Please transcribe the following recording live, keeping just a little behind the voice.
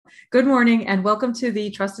Good morning and welcome to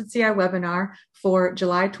the Trusted CI webinar for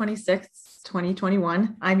July 26th,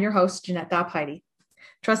 2021. I'm your host, Jeanette Dopp-Heide.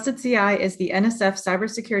 Trusted CI is the NSF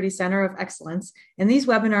Cybersecurity Center of Excellence, and these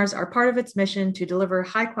webinars are part of its mission to deliver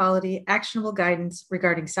high-quality, actionable guidance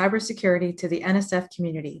regarding cybersecurity to the NSF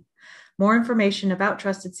community. More information about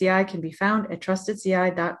Trusted CI can be found at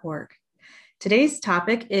trustedci.org. Today's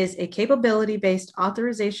topic is a capability-based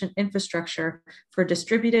authorization infrastructure for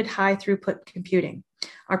distributed high-throughput computing.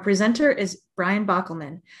 Our presenter is Brian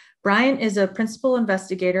Bockelman. Brian is a principal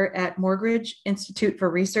investigator at Morgridge Institute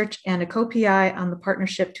for Research and a co-PI on the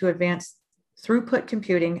Partnership to Advance Throughput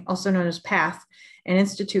Computing, also known as PATH, an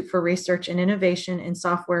Institute for Research and Innovation in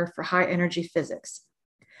Software for High Energy Physics.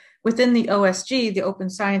 Within the OSG, the Open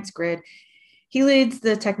Science Grid, he leads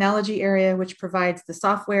the technology area, which provides the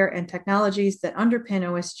software and technologies that underpin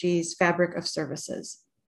OSG's fabric of services.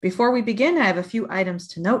 Before we begin, I have a few items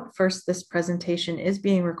to note. First, this presentation is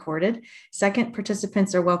being recorded. Second,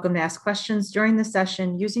 participants are welcome to ask questions during the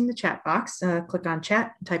session using the chat box. Click on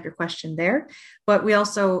chat and type your question there. But we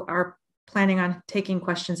also are planning on taking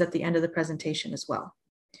questions at the end of the presentation as well.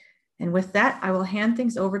 And with that, I will hand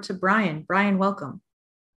things over to Brian. Brian, welcome.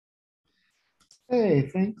 Hey,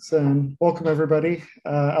 thanks, and welcome everybody.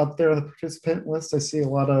 Out there on the participant list, I see a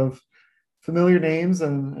lot of familiar names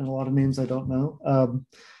and a lot of names I don't know.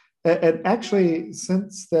 And actually,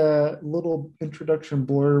 since the little introduction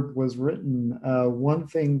blurb was written, one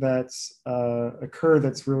thing that's occurred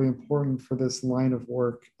that's really important for this line of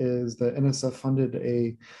work is that NSF funded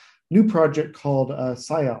a new project called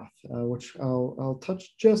SciAuth, which I'll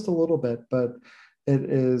touch just a little bit, but it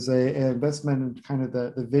is an investment in kind of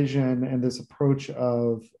the vision and this approach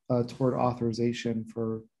of toward authorization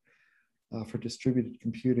for distributed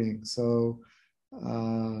computing. So,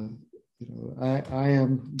 I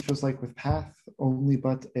am just like with PATH, only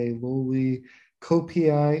but a lowly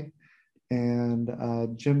co-PI, and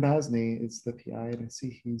Jim Basney is the PI, and I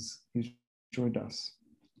see he's joined us.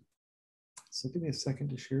 So give me a second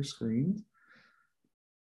to share screen.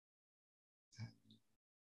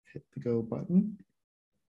 Hit the go button.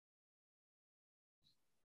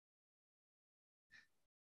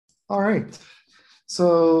 All right,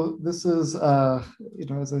 so this is,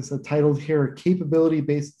 as I said, titled here,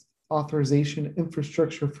 Capability-Based Authorization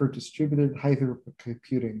Infrastructure for Distributed High-Throughput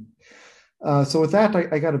Computing. So with that,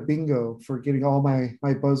 I got a bingo for getting all my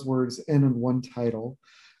buzzwords in one title.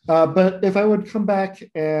 But if I would come back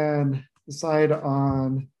and decide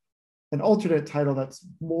on an alternate title that's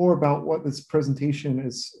more about what this presentation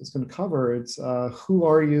is going to cover, it's who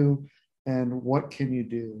are you and what can you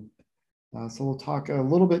do? So we'll talk a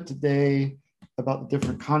little bit today about the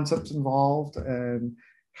different concepts involved and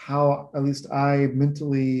how at least I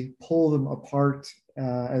mentally pull them apart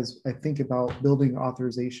as I think about building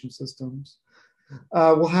authorization systems.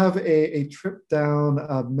 We'll have a trip down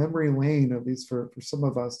memory lane, at least for some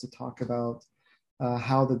of us, to talk about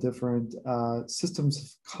how the different systems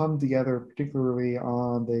have come together, particularly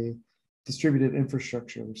on the distributed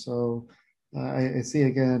infrastructure. So I see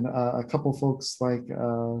again a couple folks like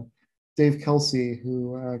Dave Kelsey,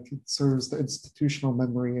 who serves the institutional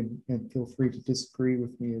memory, and feel free to disagree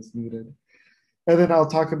with me as needed. And then I'll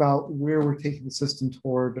talk about where we're taking the system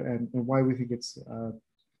toward and why we think it's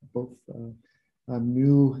both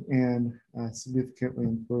new and significantly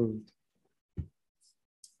improved.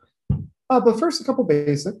 But first, a couple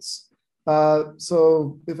basics.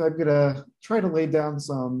 So if I'm gonna try to lay down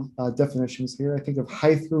some definitions here, I think of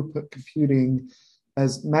high throughput computing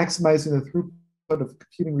as maximizing the throughput of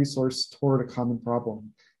computing resource toward a common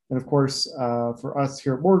problem. And of course, for us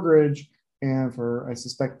here at Morgridge, and for I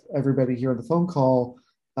suspect everybody here on the phone call,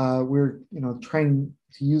 we're trying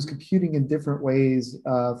to use computing in different ways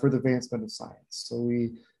for the advancement of science. So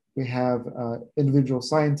we have individual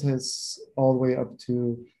scientists all the way up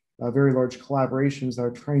to very large collaborations that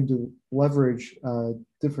are trying to leverage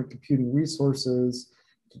different computing resources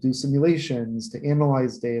to do simulations, to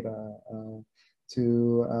analyze data,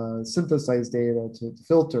 to synthesize data, to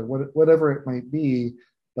filter, whatever it might be,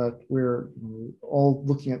 but we're all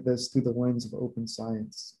looking at this through the lens of open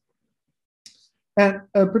science. And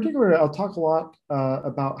particularly, I'll talk a lot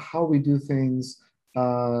about how we do things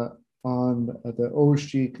on the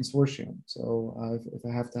OSG consortium. So if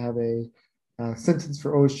I have to have a sentence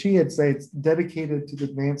for OSG, I'd say it's dedicated to the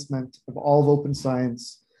advancement of all of open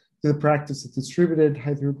science, to the practice of distributed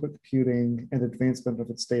high throughput computing and advancement of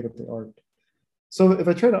its state of the art. So if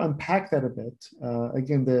I try to unpack that a bit,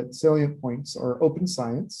 again, the salient points are open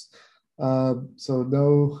science. So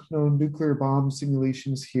no nuclear bomb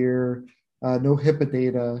simulations here, no HIPAA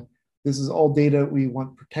data. This is all data we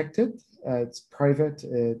want protected. It's private,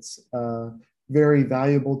 it's very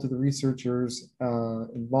valuable to the researchers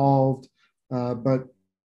involved, but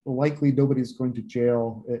likely nobody's going to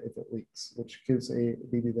jail if it leaks, which gives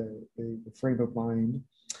maybe the frame of mind.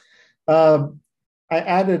 I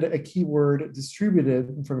added a keyword distributed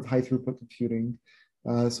in front of high throughput computing.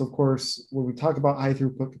 So of course, when we talk about high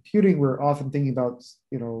throughput computing, we're often thinking about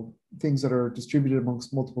things that are distributed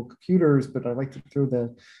amongst multiple computers, but I like to throw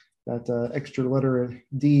that extra letter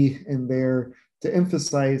D in there to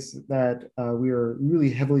emphasize that we are really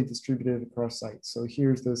heavily distributed across sites. So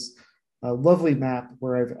here's this lovely map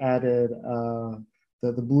where I've added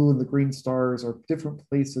the blue and the green stars are different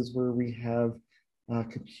places where we have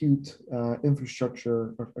compute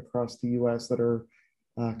infrastructure across the US that are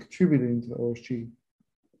contributing to the OSG.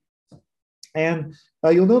 And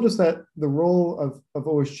you'll notice that the role of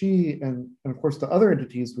OSG and of course the other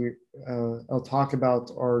entities I'll talk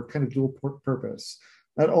about are kind of dual purpose.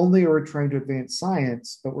 Not only are we trying to advance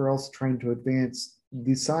science, but we're also trying to advance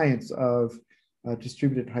the science of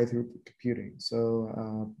distributed high throughput computing.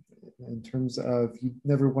 So in terms of you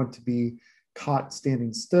never want to be caught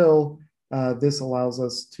standing still, this allows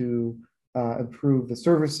us to improve the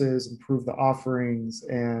services, improve the offerings,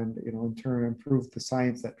 and in turn improve the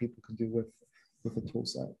science that people can do with the tool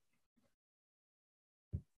set.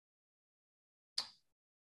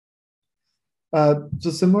 So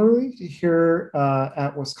similarly here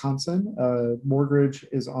at Wisconsin, Morgridge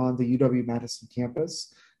is on the UW-Madison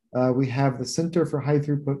campus. We have the Center for High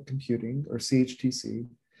Throughput Computing, or CHTC,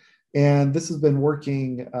 and this has been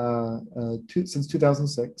working since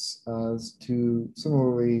 2006 to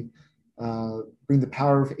similarly bring the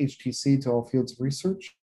power of HTC to all fields of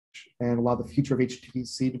research and allow the future of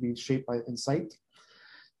HTC to be shaped by insight.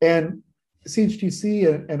 And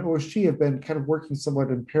CHTC and OSG have been kind of working somewhat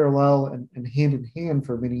in parallel and hand in hand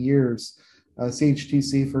for many years.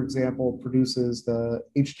 CHTC, for example, produces the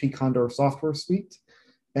HT Condor software suite,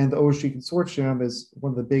 and the OSG Consortium is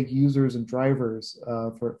one of the big users and drivers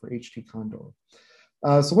for HT Condor.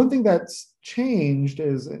 So one thing that's changed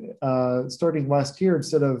is starting last year,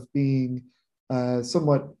 instead of being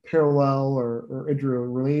somewhat parallel or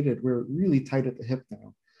interrelated, we're really tight at the hip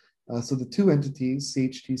now. So the two entities,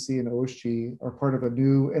 CHTC and OSG, are part of a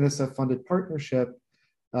new NSF-funded partnership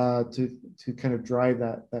to kind of drive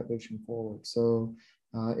that vision forward. So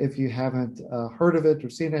if you haven't heard of it or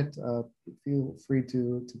seen it, feel free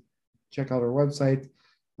to check out our website.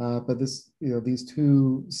 But these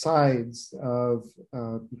two sides of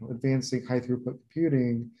advancing high throughput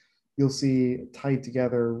computing, you'll see tied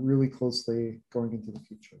together really closely going into the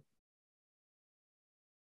future.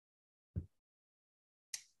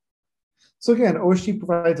 So again, OSG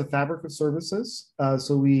provides a fabric of services.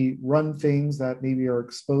 So we run things that maybe are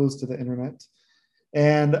exposed to the internet,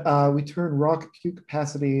 and we turn raw compute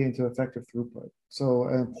capacity into effective throughput. So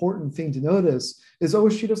an important thing to notice is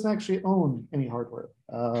OSG doesn't actually own any hardware.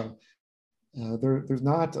 There's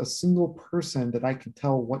not a single person that I can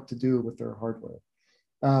tell what to do with their hardware.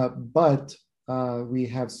 But we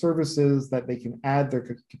have services that they can add their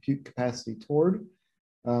compute capacity toward.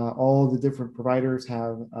 All of the different providers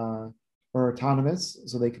are autonomous,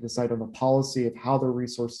 so they can decide on the policy of how their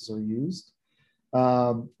resources are used.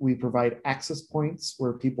 We provide access points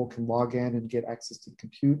where people can log in and get access to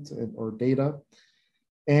compute or data.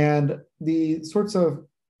 And the sorts of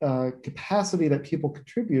capacity that people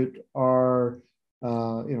contribute are,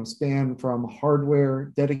 span from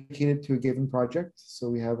hardware dedicated to a given project. So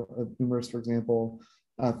we have numerous, for example,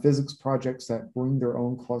 physics projects that bring their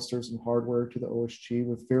own clusters and hardware to the OSG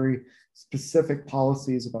with very specific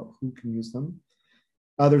policies about who can use them.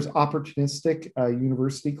 There's opportunistic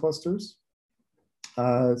university clusters.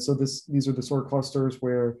 So these are the sort of clusters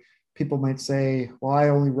where people might say, well, I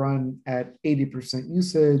only run at 80%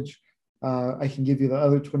 usage. I can give you the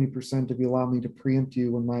other 20% if you allow me to preempt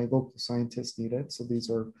you when my local scientists need it. So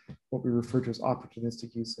these are what we refer to as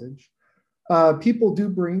opportunistic usage. People do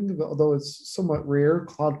bring, although it's somewhat rare,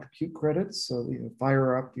 cloud compute credits. So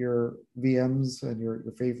fire up your VMs and your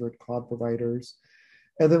favorite cloud providers.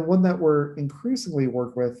 And then one that we're increasingly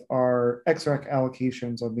work with are XRAC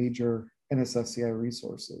allocations on major NSF-CI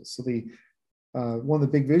resources. So one of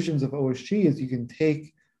the big visions of OSG is you can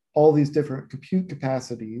take all these different compute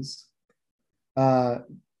capacities,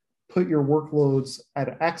 put your workloads at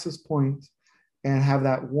an access point, and have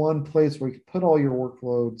that one place where you can put all your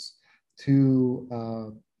workloads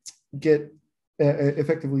to get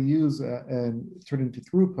effectively use and turn into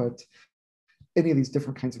throughput any of these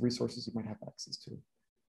different kinds of resources you might have access to.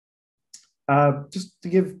 Just to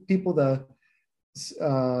give people the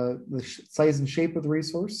size and shape of the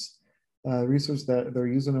resource that they're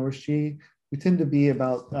using OSG, we tend to be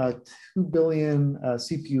about 2 billion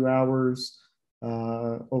CPU hours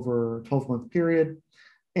over a 12-month period.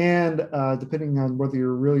 And depending on whether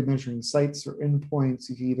you're really measuring sites or endpoints,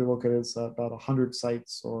 you can either look at it as about 100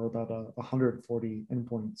 sites or about 140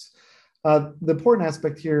 endpoints. The important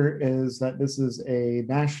aspect here is that this is a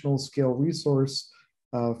national scale resource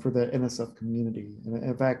for the NSF community. And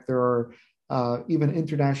in fact, there are even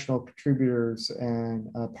international contributors and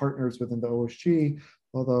partners within the OSG,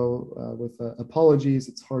 although with apologies,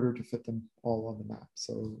 it's harder to fit them all on the map.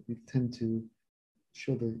 So we tend to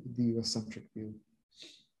show the US-centric view.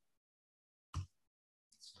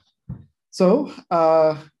 So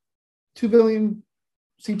 2 billion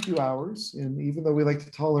CPU hours, and even though we like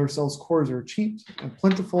to tell ourselves cores are cheap and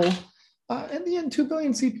plentiful, in the end, 2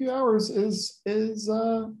 billion CPU hours is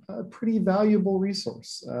a pretty valuable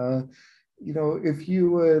resource. If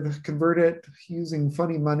you would convert it using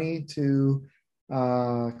funny money to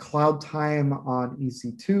cloud time on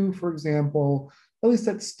EC2, for example, at least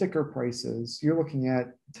at sticker prices, you're looking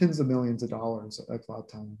at tens of millions of dollars at cloud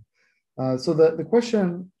time. So the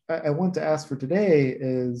question I want to ask for today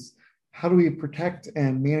is, how do we protect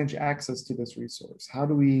and manage access to this resource? How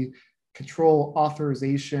do we control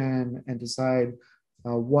authorization and decide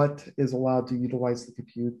what is allowed to utilize the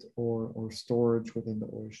compute or storage within the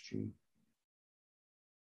OSG?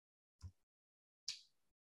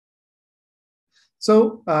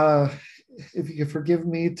 So if you could forgive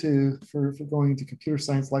me for going into computer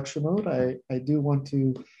science lecture mode, I do want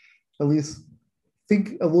to at least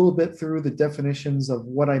think a little bit through the definitions of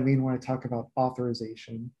what I mean when I talk about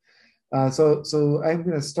authorization. So I'm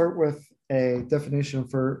going to start with a definition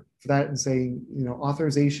for that and saying,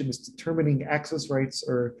 authorization is determining access rights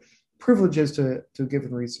or privileges to a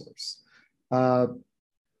given resource.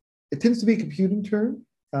 It tends to be a computing term,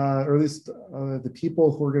 or at least the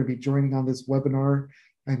people who are going to be joining on this webinar.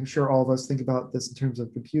 I'm sure all of us think about this in terms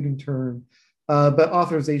of computing term, but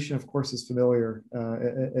authorization, of course, is familiar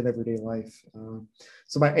in everyday life.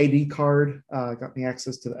 So my ID card got me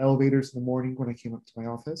access to the elevators in the morning when I came up to my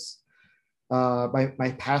office.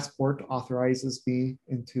 My passport authorizes me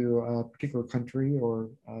into a particular country, or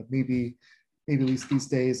maybe at least these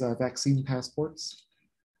days, vaccine passports.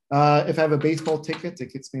 If I have a baseball ticket,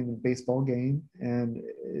 it gets me in a baseball game. And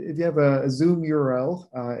if you have a Zoom URL,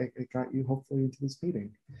 it got you hopefully into this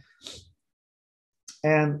meeting.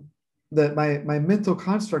 And my mental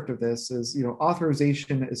construct of this is,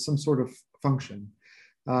 authorization is some sort of function.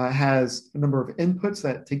 It has a number of inputs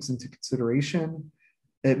that it takes into consideration.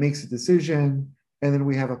 It makes a decision, and then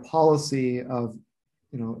we have a policy of,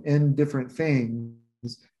 n different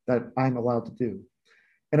things that I'm allowed to do.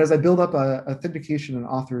 And as I build up a authentication and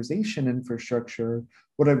authorization infrastructure,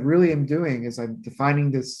 what I really am doing is I'm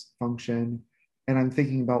defining this function, and I'm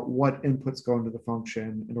thinking about what inputs go into the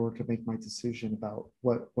function in order to make my decision about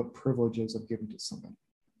what privileges I'm giving to somebody.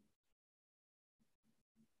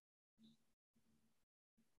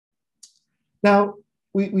 Now,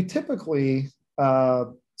 we typically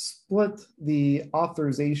split the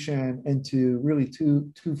authorization into really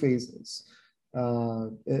two phases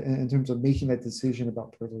in terms of making that decision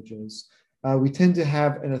about privileges. We tend to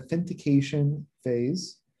have an authentication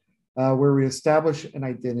phase where we establish an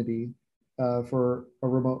identity for a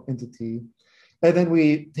remote entity. And then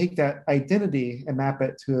we take that identity and map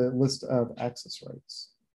it to a list of access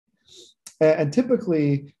rights. And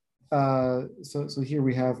typically, so here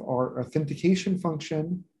we have our authentication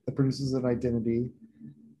function that produces an identity,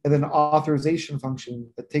 and then authorization function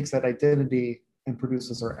that takes that identity and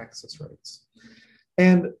produces our access rights.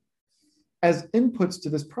 And as inputs to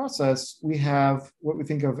this process, we have what we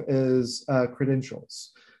think of as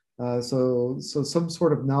credentials. So some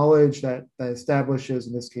sort of knowledge that establishes,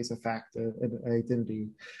 in this case, a fact, an identity.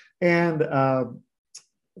 And for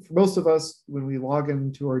most of us, when we log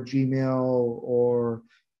into our Gmail or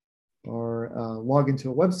log into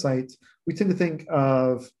a website, we tend to think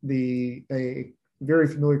of a very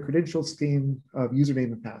familiar credential scheme of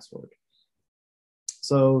username and password.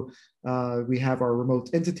 So we have our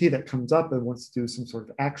remote entity that comes up and wants to do some sort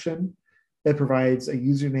of action. It provides a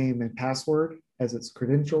username and password as its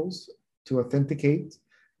credentials to authenticate.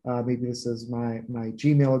 Maybe this is my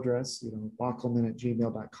Gmail address,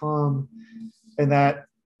 bockelman@gmail.com. And that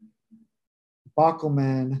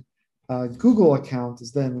Bockelman Google account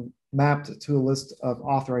is then mapped to a list of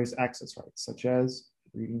authorized access rights, such as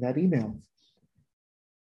reading that email.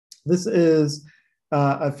 This is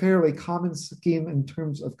a fairly common scheme in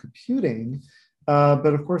terms of computing,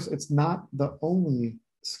 but of course, it's not the only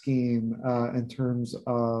scheme in terms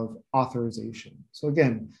of authorization. So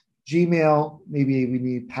again, Gmail, maybe we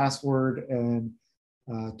need password and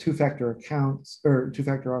two-factor accounts or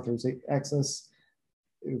two-factor authorization access.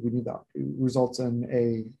 we need that results in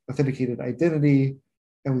a authenticated identity,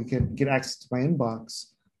 and we can get access to my inbox.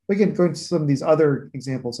 Again, going to some of these other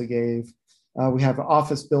examples I gave, we have an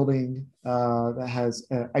office building that has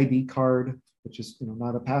an ID card, which is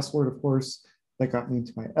not a password, of course, that got me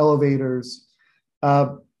into my elevators.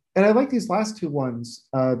 And I like these last two ones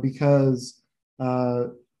because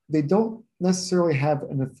they don't necessarily have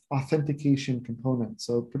an authentication component.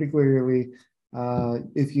 So particularly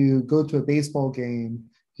if you go to a baseball game,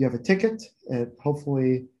 you have a ticket, it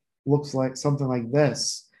hopefully looks like something like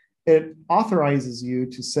this. It authorizes you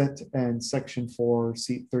to sit in section 4,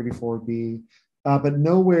 seat 34B, but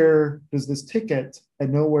nowhere does this ticket,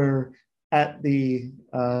 and nowhere at the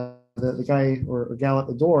guy or gal at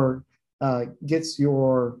the door gets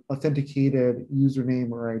your authenticated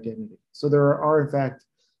username or identity. So there are, in fact,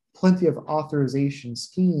 plenty of authorization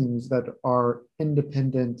schemes that are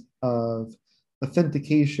independent of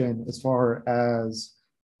authentication as far as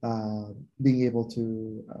being able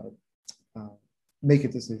to make a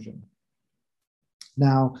decision.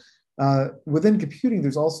 Now, within computing,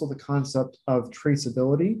 there's also the concept of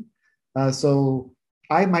traceability. So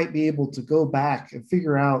I might be able to go back and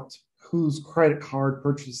figure out whose credit card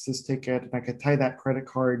purchased this ticket, and I could tie that credit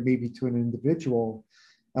card maybe to an individual.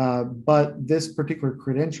 But this particular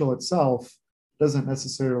credential itself doesn't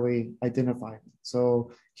necessarily identify me.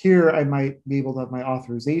 So here I might be able to have my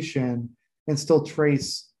authorization and still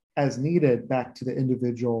trace as needed back to the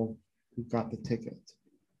individual who got the ticket.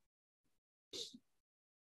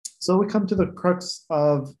 So we come to the crux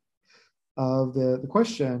of the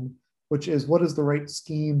question, which is, what is the right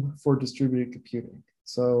scheme for distributed computing?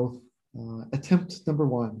 So attempt number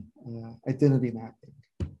one, identity mapping.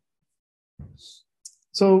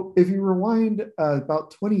 So if you rewind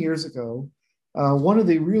about 20 years ago, one of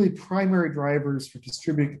the really primary drivers for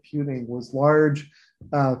distributed computing was large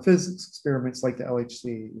physics experiments like the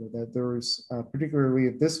LHC. That there was particularly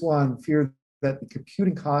this one feared that the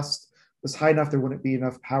computing cost was high enough there wouldn't be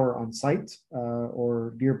enough power on site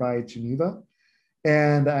or nearby Geneva.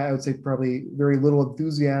 And I would say probably very little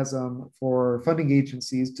enthusiasm for funding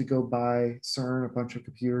agencies to go buy CERN, a bunch of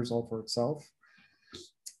computers all for itself.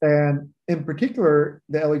 And in particular,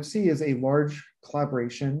 the LHC is a large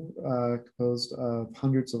collaboration composed of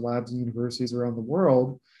hundreds of labs and universities around the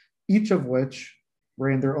world, each of which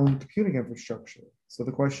ran their own computing infrastructure. So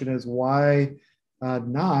the question is, why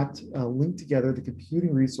not link together the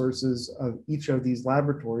computing resources of each of these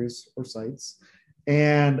laboratories or sites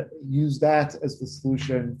and use that as the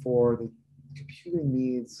solution for the computing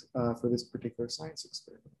needs for this particular science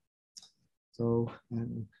experiment? So,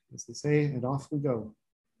 and as they say, and off we go.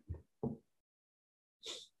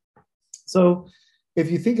 So if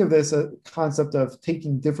you think of this a concept of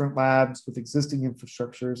taking different labs with existing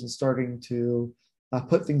infrastructures and starting to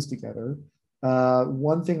put things together,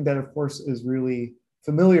 one thing that, of course, is really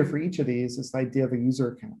familiar for each of these is the idea of a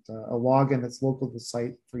user account, a login that's local to the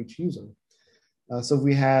site for each user. So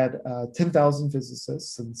we had 10,000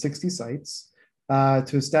 physicists and 60 sites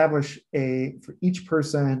to establish for each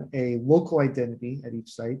person a local identity at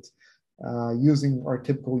each site using our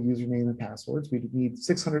typical username and passwords. We need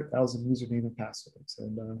 600,000 username and passwords,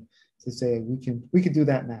 and to say we can do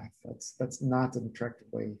that math. That's not an attractive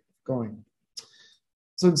way of going.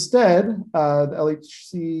 So instead, the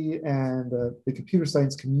LHC and the computer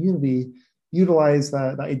science community utilize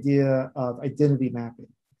the idea of identity mapping.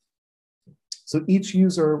 So each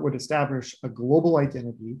user would establish a global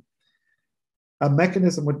identity. A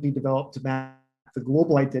mechanism would be developed to map the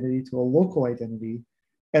global identity to a local identity.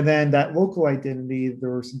 And then that local identity,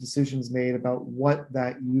 there were some decisions made about what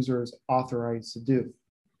that user is authorized to do.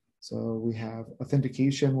 So we have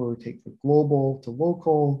authentication where we take the global to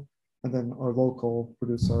local, and then our local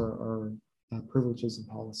produce our privileges and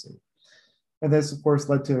policy. And this, of course,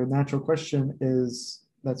 led to a natural question is,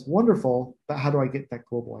 that's wonderful, but how do I get that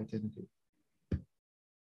global identity?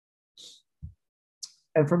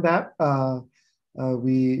 And from that,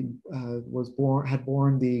 we had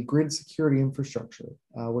born the grid security infrastructure,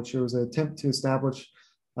 which was an attempt to establish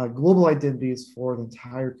global identities for the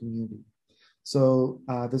entire community. So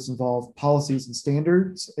this involved policies and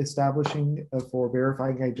standards establishing for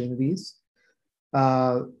verifying identities,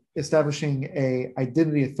 establishing a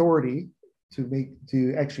identity authority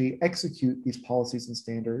to actually execute these policies and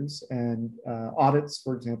standards, and audits,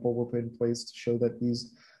 for example, were put in place to show that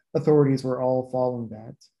these authorities were all following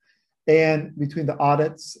that. And between the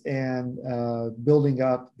audits and building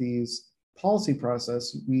up these policy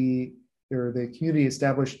process, the community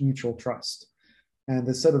established mutual trust. And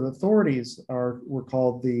the set of authorities are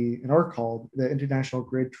called the International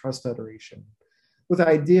Grid Trust Federation. with the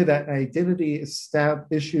idea that an identity is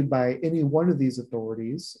issued by any one of these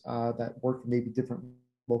authorities that work in maybe different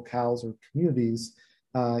locales or communities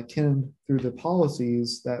can, through the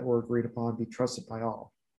policies that were agreed upon, be trusted by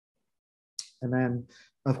all. And then,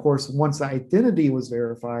 of course, once the identity was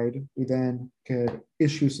verified, we then could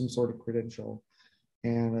issue some sort of credential.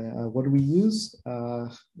 And what do we use?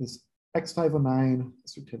 This X509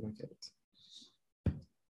 certificate.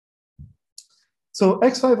 So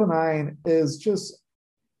X509 is just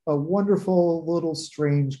a wonderful little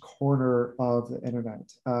strange corner of the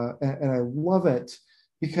internet. And I love it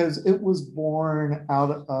because it was born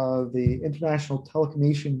out of the International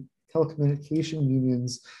Telecommunication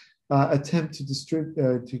Union's attempt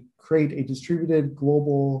to create a distributed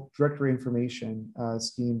global directory information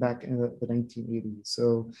scheme back in the 1980s.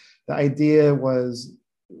 So the idea was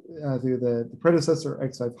through the predecessor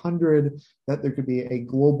X500 that there could be a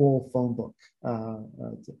global phone book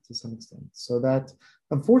to some extent. So that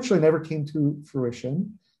unfortunately never came to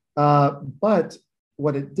fruition. But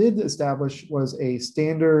what it did establish was a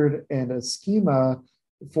standard and a schema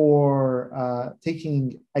for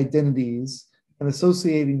taking identities and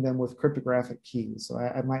associating them with cryptographic keys. So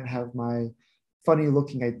I might have my funny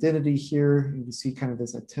looking identity here. You can see kind of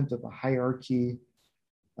this attempt of a hierarchy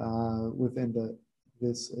within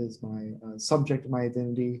this is my subject of my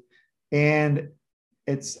identity. And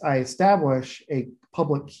I establish a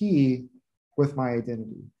public key with my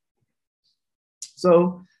identity.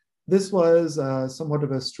 So this was somewhat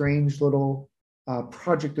of a strange little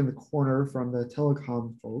project in the corner from the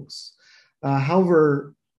telecom folks.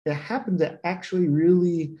 However, it happened to actually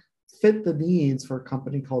really fit the needs for a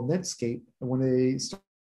company called Netscape when they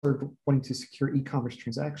started wanting to secure e-commerce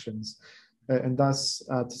transactions, and thus,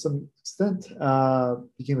 to some extent,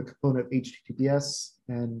 became a component of HTTPS,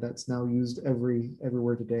 and that's now used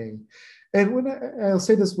everywhere today. And when I'll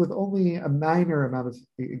say this with only a minor amount of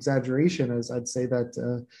exaggeration, as I'd say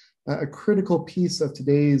that a critical piece of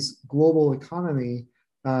today's global economy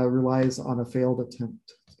relies on a failed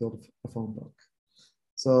attempt to build a phone book.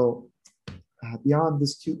 So beyond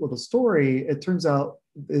this cute little story, it turns out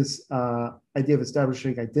this idea of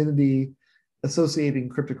establishing identity, associating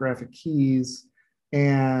cryptographic keys,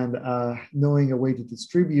 and knowing a way to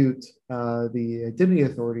distribute the identity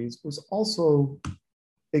authorities was also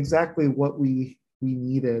exactly what we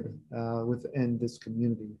needed within this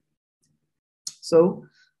community. So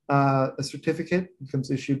a certificate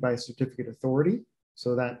becomes issued by a certificate authority.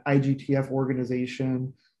 So that IGTF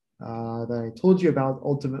organization that I told you about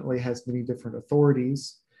ultimately has many different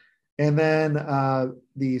authorities. And then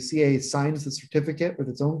the CA signs the certificate with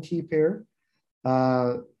its own key pair.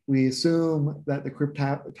 We assume that the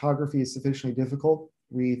cryptography is sufficiently difficult.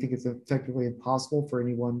 We think it's effectively impossible for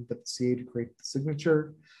anyone but the CA to create the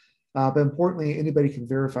signature. But importantly, anybody can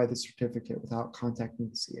verify the certificate without contacting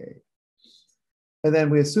the CA. And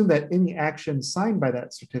then we assume that any action signed by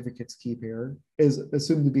that certificate's key pair is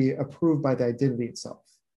assumed to be approved by the identity itself.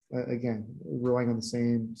 Again, relying on the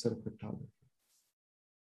same set of cryptography.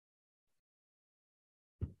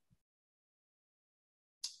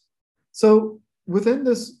 So within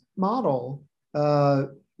this model,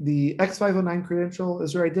 the X509 credential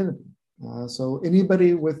is your identity. So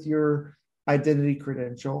anybody with your identity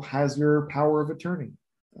credential has your power of attorney.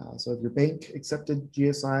 So if your bank accepted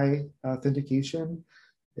GSI authentication,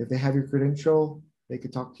 if they have your credential, they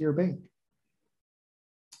could talk to your bank.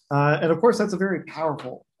 And of course, that's a very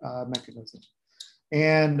powerful mechanism.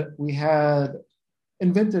 And we had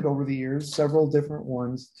invented over the years several different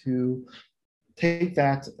ones to take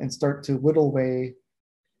that and start to whittle away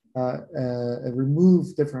and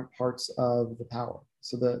remove different parts of the power.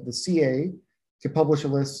 So the CA could publish a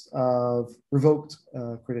list of revoked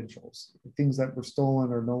credentials, things that were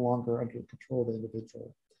stolen or no longer under the control of the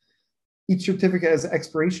individual. Each certificate has an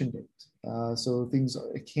expiration date, so things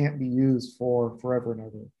can't be used for forever and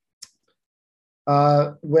ever.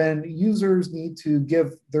 When users need to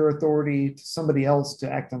give their authority to somebody else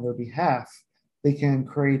to act on their behalf, they can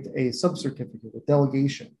create a sub-certificate, a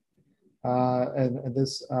delegation. And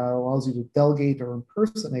this allows you to delegate or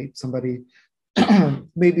impersonate somebody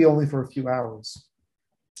maybe only for a few hours.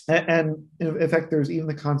 And in fact, there's even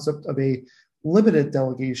the concept of a limited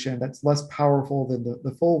delegation that's less powerful than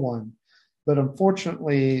the full one. But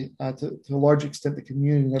unfortunately, to a large extent, the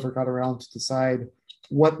community never got around to decide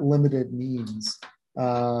what limited means.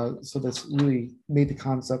 So this really made the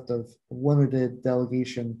concept of limited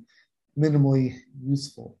delegation minimally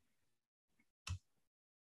useful.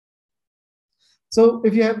 So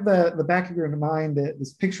if you have the back of your mind,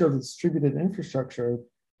 this picture of the distributed infrastructure,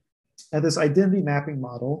 and this identity mapping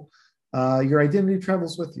model, your identity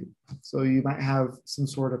travels with you. So you might have some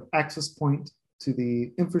sort of access point to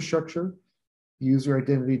the infrastructure, user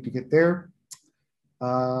identity to get there.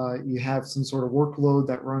 You have some sort of workload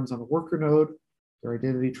that runs on a worker node. Your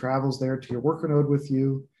identity travels there to your worker node with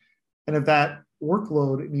you. And if that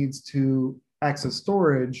workload needs to access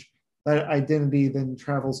storage, that identity then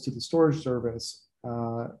travels to the storage service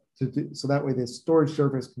so that way the storage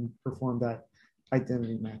service can perform that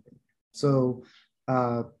identity mapping. So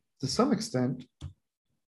to some extent,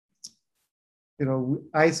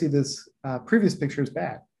 I see this previous picture as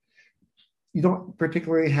bad. You don't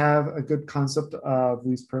particularly have a good concept of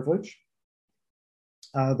least privilege,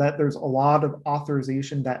 that there's a lot of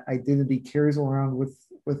authorization that identity carries around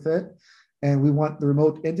with it. And we want the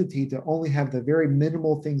remote entity to only have the very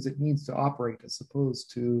minimal things it needs to operate, as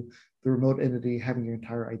opposed to the remote entity having your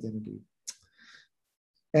entire identity.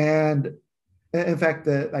 And in fact,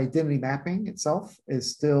 the identity mapping itself is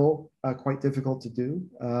still quite difficult to do.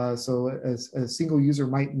 So a single user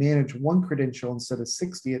might manage one credential instead of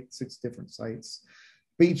 60 at 6 different sites.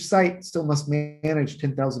 But each site still must manage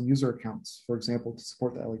 10,000 user accounts, for example, to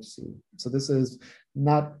support the LHC. So this is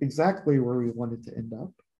not exactly where we wanted to end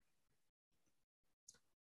up.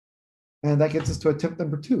 And that gets us to attempt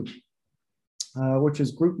number 2, which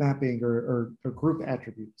is group mapping or group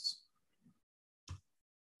attributes.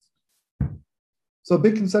 So a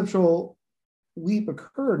big conceptual leap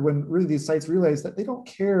occurred when really these sites realized that they don't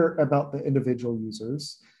care about the individual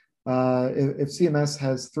users. If CMS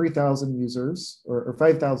has 3,000 users or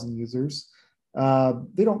 5,000 users,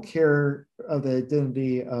 they don't care of the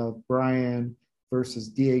identity of Brian versus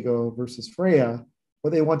Diego versus Freya.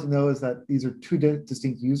 What they want to know is that these are 2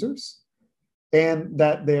 distinct users and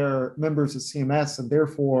that they're members of CMS and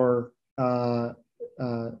therefore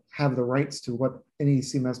have the rights to what any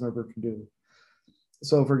CMS member can do.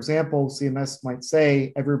 So for example, CMS might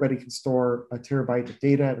say everybody can store a terabyte of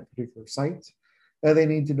data at a particular site. And they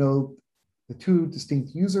need to know the 2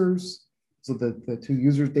 distinct users. So the 2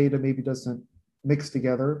 users' data maybe doesn't mix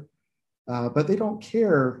together, but they don't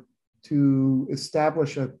care to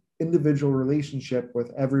establish an individual relationship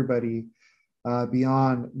with everybody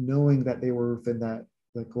beyond knowing that they were within that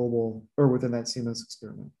global or within that CMS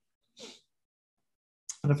experiment.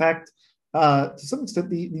 And in fact, to some extent,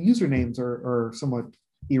 the usernames are somewhat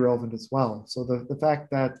irrelevant as well. So the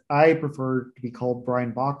fact that I prefer to be called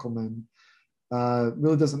Brian Bockelman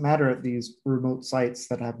really doesn't matter at these remote sites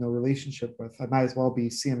that I have no relationship with. I might as well be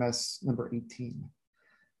CMS number 18.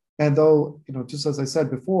 And though, just as I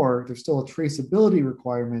said before, there's still a traceability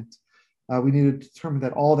requirement, we need to determine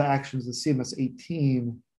that all the actions that CMS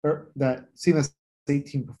 18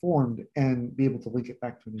 performed and be able to link it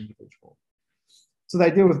back to an individual. So the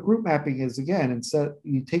idea with group mapping is, again, instead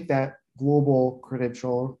you take that global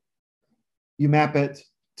credential, you map it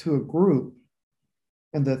to a group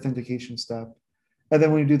in the authentication step. And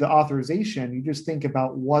then when you do the authorization, you just think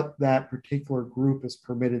about what that particular group is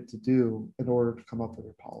permitted to do in order to come up with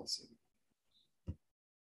your policy.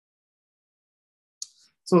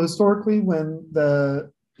 So historically, when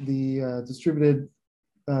the distributed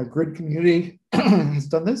grid community has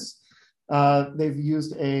done this, they've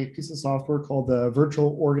used a piece of software called the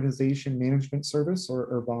Virtual Organization Management Service,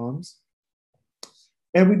 or VOMS.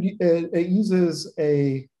 And it uses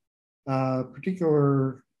a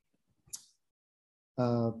particular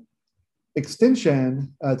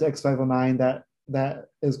extension to X509 that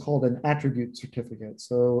is called an attribute certificate.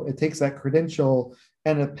 So it takes that credential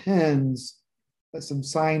and appends some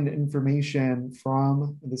signed information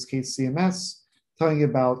from, in this case, CMS, telling you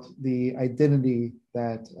about the identity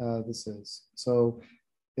that this is. So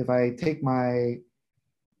if I take my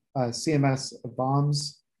CMS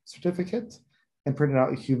VOMS certificate and print it out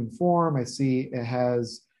in human form, I see it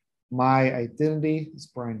has my identity, it's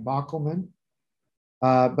Brian Bockelman.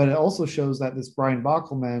 But it also shows that this Brian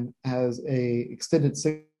Bockelman has a extended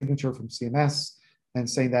signature from CMS and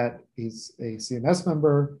saying that he's a CMS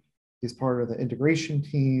member, he's part of the integration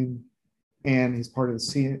team, and he's part of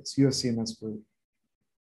the US CMS group.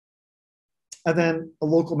 And then a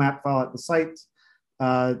local map file at the site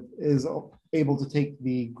is able to take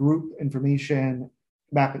the group information,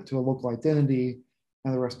 map it to a local identity,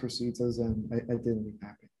 and the rest proceeds as an identity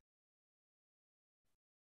mapping.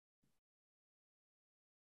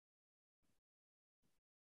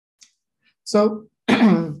 So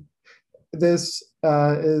this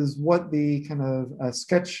is what the kind of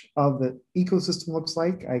sketch of the ecosystem looks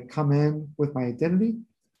like. I come in with my identity.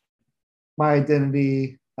 My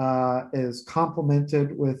identity is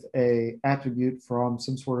complemented with an attribute from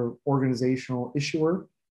some sort of organizational issuer.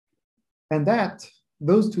 And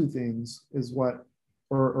those 2 things is what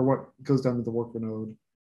goes down to the worker node,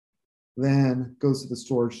 then goes to the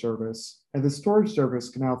storage service. And the storage service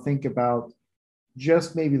can now think about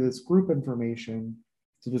just maybe this group information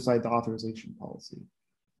to decide the authorization policy.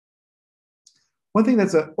 One thing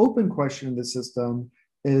that's an open question in the system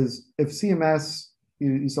is if CMS,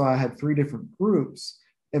 you saw I had 3 different groups,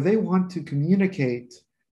 if they want to communicate,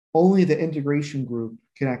 only the integration group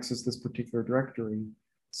can access this particular directory.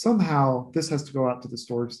 Somehow this has to go out to the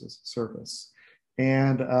storage service.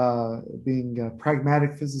 And being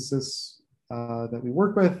pragmatic physicists that we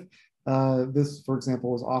work with, this, for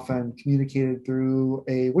example, is often communicated through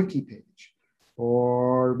a wiki page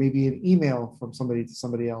or maybe an email from somebody to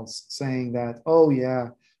somebody else saying that, oh yeah,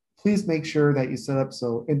 please make sure that you set up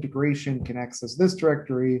so integration can access this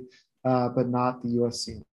directory, but not the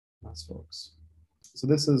USCMS folks. So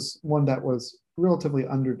this is one that was relatively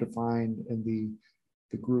underdefined in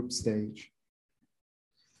the group stage.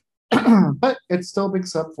 But it's still a big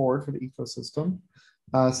step forward for the ecosystem.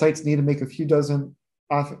 Sites need to make a few dozen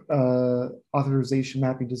authorization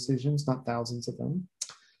mapping decisions, not thousands of them.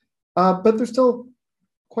 But there's still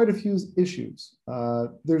quite a few issues.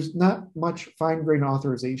 There's not much fine-grained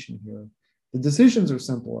authorization here. The decisions are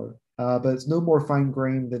simpler, but it's no more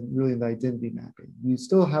fine-grained than really the identity mapping. You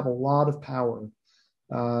still have a lot of power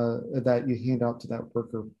that you hand out to that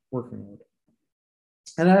worker node.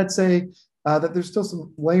 And I'd say that there's still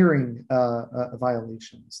some layering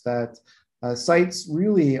violations, that sites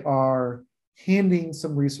really are handing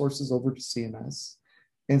some resources over to CMS,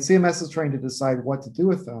 and CMS is trying to decide what to do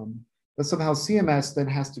with them, but somehow CMS then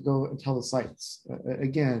has to go and tell the sites.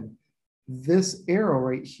 Again, this arrow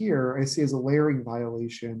right here I see as a layering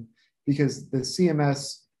violation because the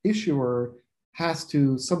CMS issuer has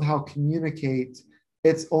to somehow communicate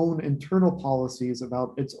its own internal policies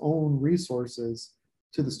about its own resources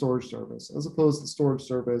to the storage service, as opposed to the storage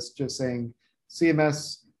service just saying,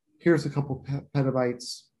 CMS, here's a couple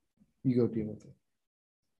petabytes, you go deal with it.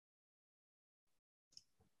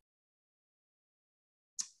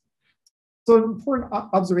 So an important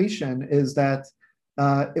observation is that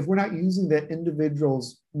if we're not using the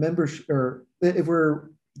individual's membership, or if we're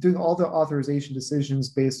doing all the authorization decisions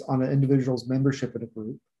based on an individual's membership in a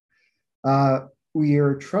group, we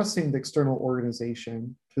are trusting the external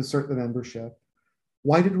organization to assert the membership.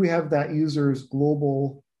 Why did we have that user's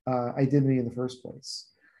global identity in the first place?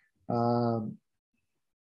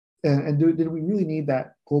 Did we really need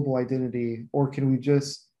that global identity, or can we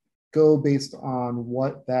just go based on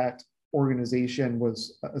what that organization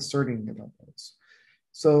was asserting about those?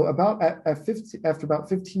 So after about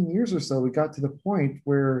 15 years or so, we got to the point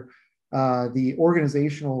where the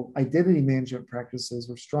organizational identity management practices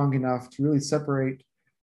were strong enough to really separate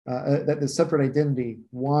that the separate identity,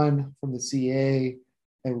 one from the CA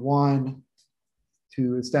and one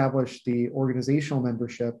to establish the organizational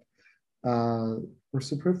membership, were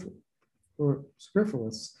superfluous.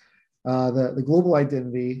 The global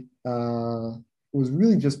identity was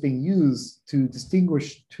really just being used to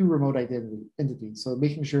distinguish 2 remote entities. So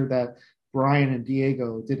making sure that Brian and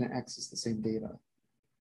Diego didn't access the same data.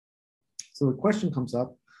 So the question comes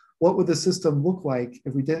up, what would the system look like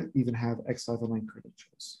if we didn't even have X509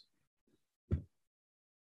 credentials?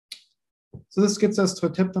 So this gets us to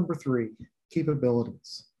tip number 3,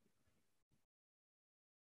 capabilities.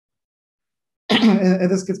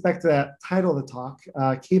 And this gets back to that title of the talk.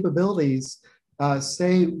 Capabilities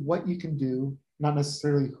say what you can do, not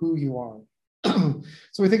necessarily who you are.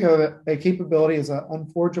 So we think of a capability as an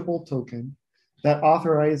unforgeable token that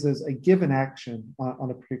authorizes a given action on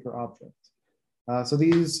a particular object. So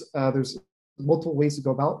there's multiple ways to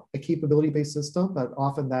go about a capability-based system, but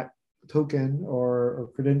often that token or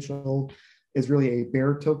credential is really a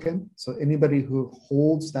bearer token. So anybody who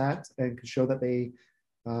holds that and can show that they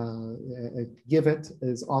give it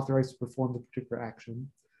is authorized to perform the particular action.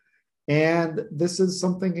 And this is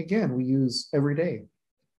something, again, we use every day.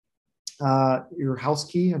 Your house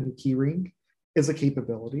key and the key ring is a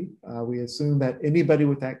capability. We assume that anybody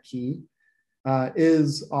with that key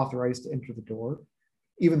is authorized to enter the door,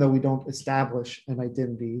 even though we don't establish an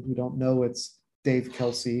identity. We don't know it's Dave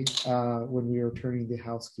Kelsey when we are turning the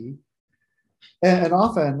house key. And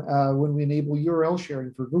often when we enable URL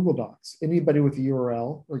sharing for Google Docs, anybody with a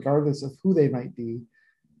URL, regardless of who they might be,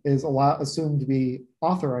 is assumed to be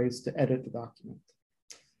authorized to edit the document.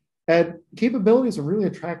 And capabilities are really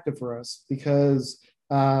attractive for us because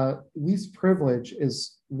least privilege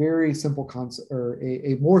is very simple concept, or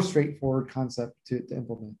a more straightforward concept to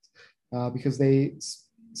implement, because they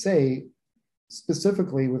say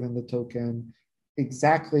specifically within the token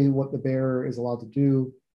exactly what the bearer is allowed to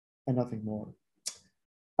do and nothing more.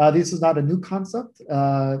 This is not a new concept.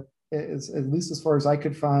 At least as far as I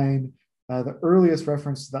could find, the earliest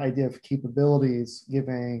reference to the idea of capabilities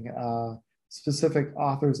giving specific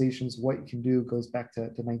authorizations, what you can do goes back to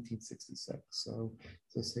 1966. So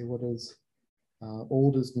say what is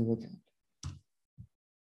old is new again.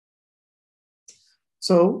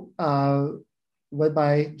 So led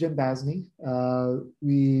by Jim Basney,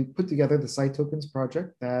 we put together the CyTokens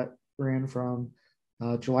project that ran from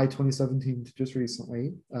July 2017 to just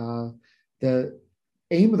recently. The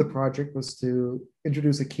aim of the project was to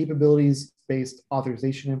introduce a capabilities-based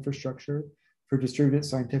authorization infrastructure for distributed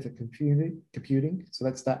scientific computing. So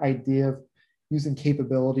that's the idea of using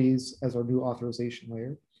capabilities as our new authorization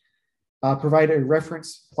layer. Provide a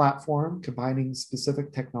reference platform combining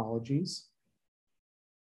specific technologies,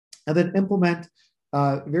 and then implement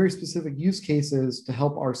very specific use cases to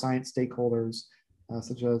help our science stakeholders,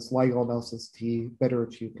 such as LIGO and LSST, better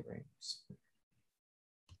achieve their aims.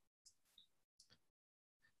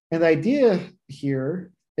 And the idea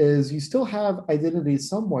here is you still have identity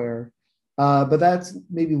somewhere, but that's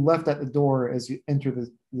maybe left at the door as you enter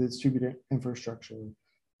the distributed infrastructure.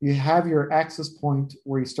 You have your access point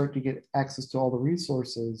where you start to get access to all the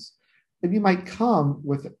resources, and you might come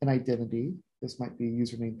with an identity. This might be a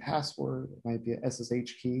username, password, it might be an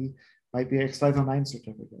SSH key, might be an X509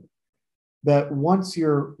 certificate. That once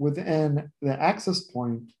you're within the access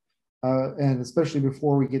point, and especially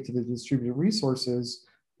before we get to the distributed resources,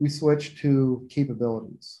 we switch to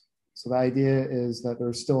capabilities. So the idea is that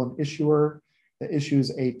there's still an issuer that issues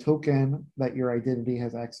a token that your identity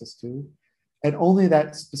has access to, and only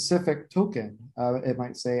that specific token. It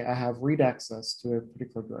might say, I have read access to a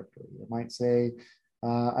particular directory. It might say,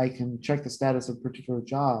 I can check the status of particular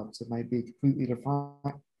jobs. It might be completely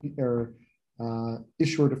defined or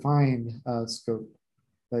issuer defined scope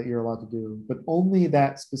that you're allowed to do, but only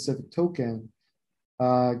that specific token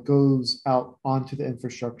goes out onto the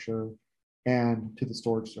infrastructure and to the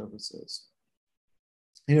storage services.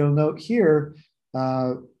 You'll note here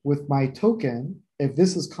with my token, if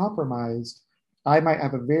this is compromised, I might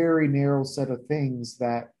have a very narrow set of things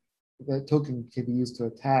that the token can be used to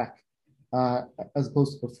attack, as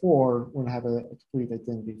opposed to before when I have a complete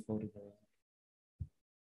identity floating around.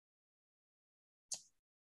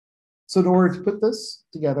 So in order to put this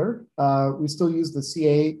together, we still use the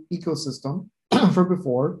CA ecosystem from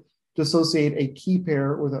before to associate a key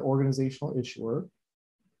pair with an organizational issuer.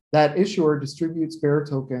 That issuer distributes bearer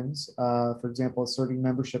tokens, for example, asserting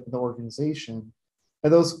membership in the organization,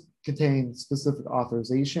 and those contain specific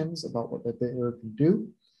authorizations about what the bearer can do.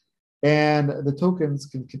 And the tokens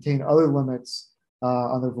can contain other limits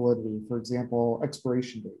on their validity, for example,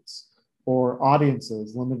 expiration dates, or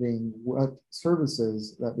audiences limiting what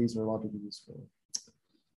services that these are allowed to be used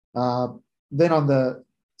for. Then on the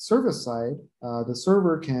service side, the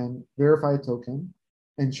server can verify a token,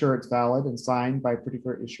 ensure it's valid and signed by a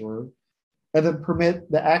particular issuer, and then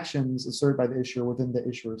permit the actions asserted by the issuer within the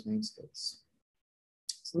issuer's namespace.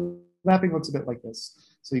 So mapping looks a bit like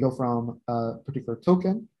this. So you go from a particular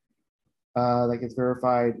token that gets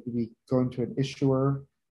verified, you go into an issuer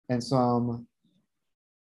and some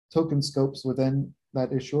token scopes within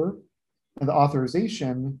that issuer, and the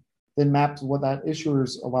authorization then maps what that issuer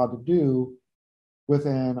is allowed to do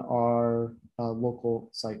within our local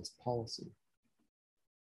site's policy.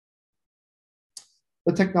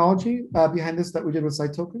 The technology behind this that we did with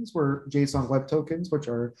CyTokens were JSON Web Tokens, which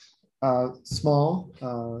are small,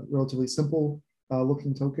 relatively simple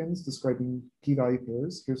looking tokens describing key value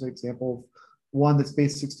pairs. Here's an example of one that's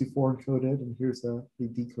base 64 encoded, and here's the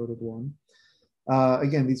decoded one.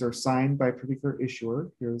 Again, these are signed by a particular issuer.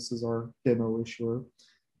 Here, this is our demo issuer,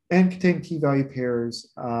 and contain key value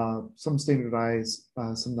pairs, some standardized,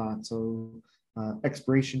 some not. So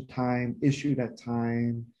expiration time, issued at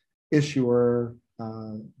time, issuer,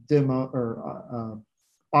 demo or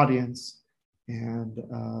audience. And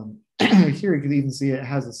here you can even see it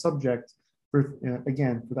has a subject for,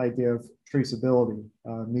 again, for the idea of traceability.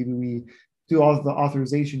 Maybe we do all of the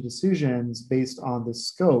authorization decisions based on the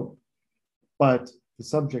scope, but the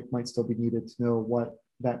subject might still be needed to know what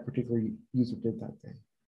that particular user did that day.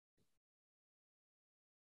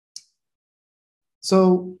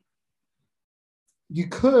 So you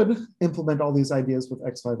could implement all these ideas with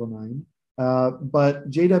X509,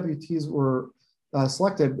 but JWTs were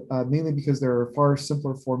selected mainly because they're a far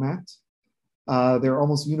simpler format. They're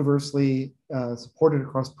almost universally supported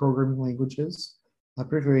across programming languages,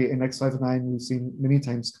 particularly in X509, we've seen many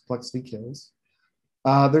times complexity kills.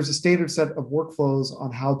 There's a standard set of workflows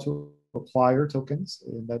on how to apply your tokens,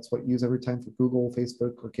 and that's what you use every time for Google,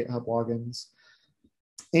 Facebook, or GitHub logins.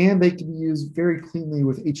 And they can be used very cleanly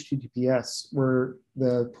with HTTPS, where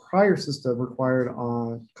the prior system required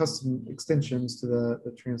custom extensions to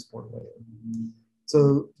the transport layer.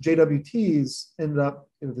 So JWTs ended up,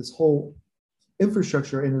 this whole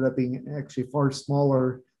infrastructure ended up being actually far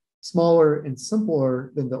smaller and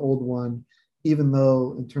simpler than the old one, even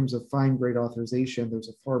though in terms of fine grained authorization, there's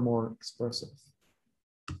a far more expressive.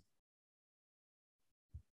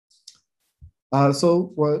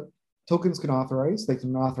 So what tokens can authorize, they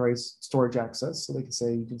can authorize storage access. So they can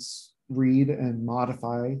say you can read and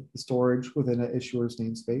modify the storage within an issuer's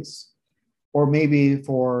namespace. Or maybe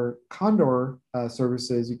for Condor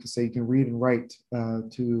services, you can say you can read and write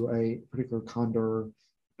to a particular Condor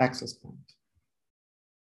access point.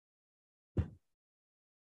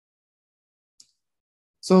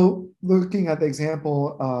 So looking at the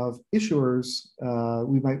example of issuers,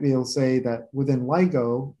 we might be able to say that within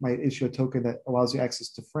LIGO might issue a token that allows you access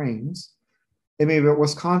to frames. And maybe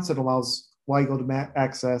Wisconsin allows LIGO to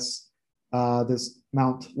access this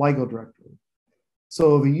Mount LIGO directory.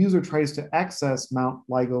 So if a user tries to access Mount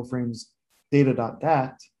LIGO frames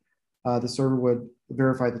data.dat, the server would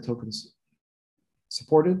verify the tokens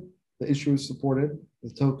supported, the issuer supported,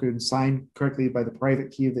 the token signed correctly by the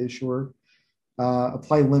private key of the issuer,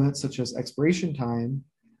 apply limits such as expiration time,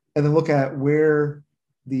 and then look at where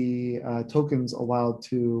the tokens allowed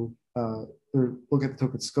to, or look at the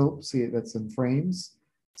token scope, see that's in frames,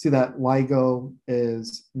 see that LIGO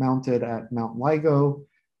is mounted at Mount LIGO,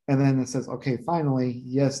 and then it says, okay, finally,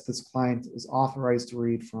 yes, this client is authorized to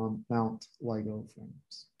read from Mount LIGO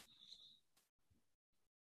frames.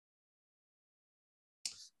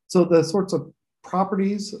 So the sorts of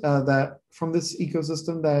properties that from this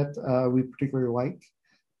ecosystem that we particularly like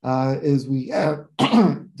is we have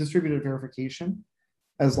distributed verification.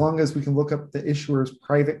 As long as we can look up the issuer's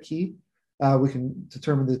private key, we can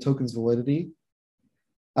determine the token's validity.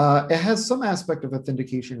 It has some aspect of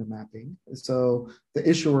authentication and mapping. So the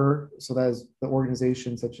issuer, so that is the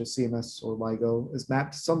organization such as CMS or LIGO, is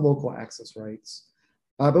mapped to some local access rights.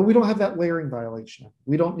 But we don't have that layering violation.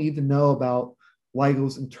 We don't need to know about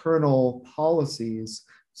LIGO's internal policies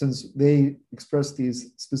since they express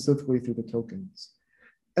these specifically through the tokens.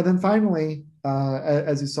 And then finally,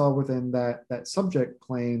 as you saw within that subject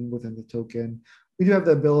claim within the token, we do have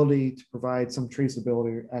the ability to provide some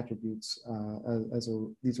traceability attributes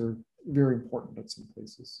these are very important at some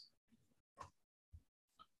places.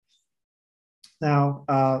 Now,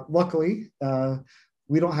 luckily,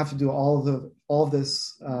 we don't have to do all of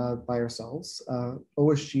this by ourselves.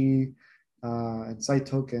 OSG and site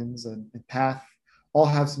tokens and PATH all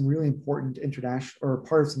have some really important international or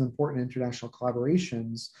part of some important international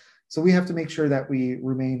collaborations. So we have to make sure that we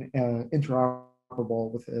remain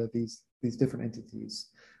interoperable with these different entities.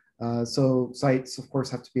 So sites, of course,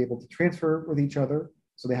 have to be able to transfer with each other.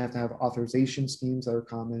 So they have to have authorization schemes that are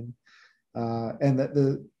common. And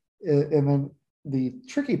then the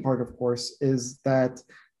tricky part, of course, is that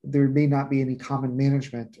there may not be any common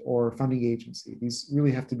management or funding agency. These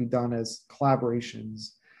really have to be done as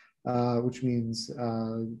collaborations, which means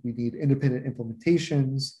we need independent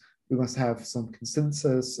implementations. We must have some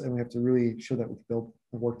consensus, and we have to really show that we can build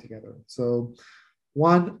and work together. So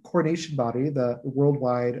one coordination body, the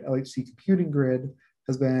Worldwide LHC Computing Grid,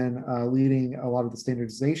 has been leading a lot of the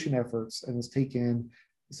standardization efforts and has taken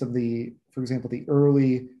some of the, for example, the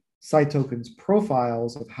early side tokens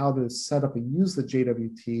profiles of how to set up and use the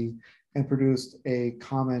JWT and produced a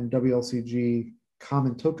common WLCG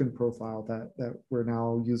common token profile that we're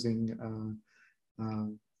now using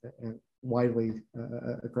widely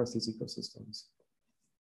across these ecosystems.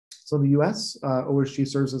 So in the US, OSG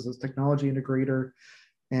serves as a technology integrator,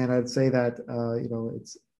 and I'd say that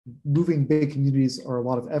it's moving big communities are a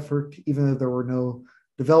lot of effort, even though there were no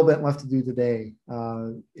development left to do today.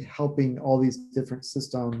 Helping all these different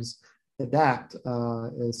systems adapt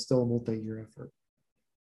is still a multi-year effort.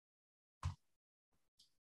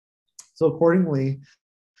 So accordingly,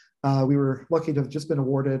 we were lucky to have just been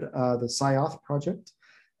awarded the SciAuth project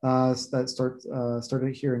that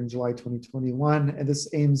started here in July 2021. And this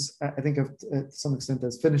aims, I think, to some extent,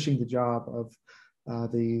 as finishing the job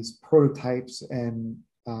of these prototypes and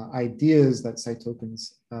ideas that site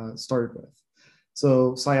tokens started with.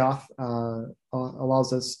 So SciAuth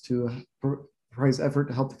allows us to provide effort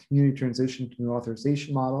to help the community transition to new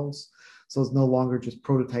authorization models. So it's no longer just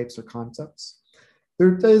prototypes or concepts.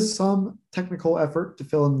 There is some technical effort to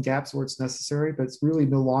fill in gaps where it's necessary, but it's really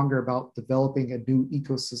no longer about developing a new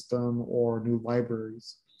ecosystem or new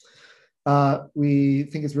libraries. We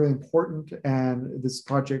think it's really important, and this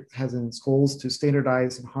project has in its goals to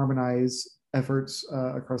standardize and harmonize efforts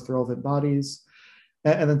across the relevant bodies.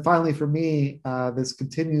 And then finally, for me, this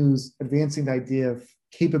continues advancing the idea of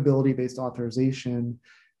capability-based authorization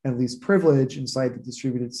and least privilege inside the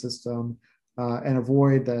distributed system, and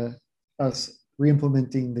avoid us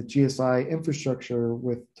re-implementing the GSI infrastructure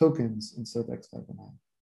with tokens instead of X509.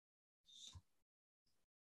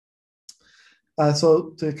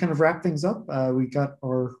 So to kind of wrap things up, we got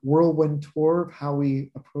our whirlwind tour of how we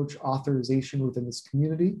approach authorization within this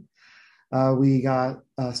community. We got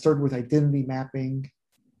started with identity mapping,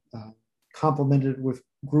 complemented with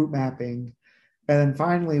group mapping, and then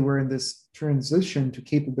finally we're in this transition to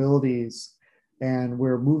capabilities, and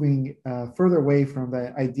we're moving further away from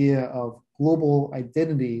the idea of global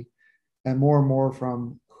identity and more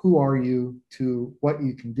from who are you to what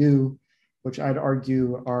you can do, which I'd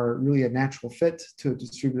argue are really a natural fit to a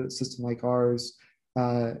distributed system like ours.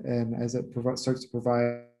 And as it starts to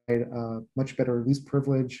provide much better least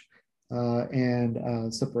privilege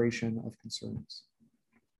and separation of concerns.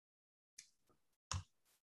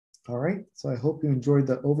 All right, so I hope you enjoyed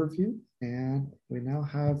the overview, and we now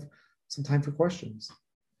have some time for questions.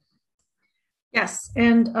 Yes,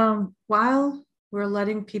 and while we're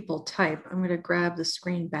letting people type, I'm going to grab the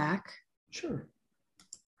screen back. Sure.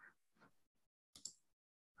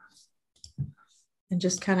 And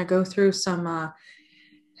just kind of go through some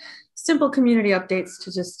simple community updates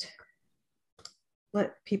to just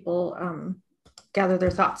let people gather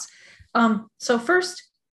their thoughts. So first,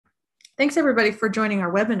 thanks everybody for joining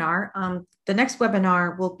our webinar. The next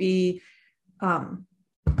webinar will be,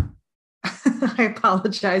 I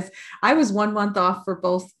apologize. I was 1 month off for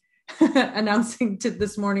both announcing to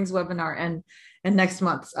this morning's webinar and next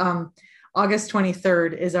month's. August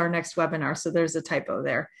 23rd is our next webinar, so there's a typo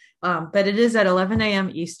there. But it is at 11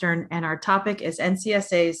 a.m. Eastern, and our topic is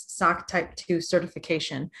NCSA's SOC Type 2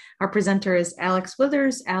 certification. Our presenter is Alex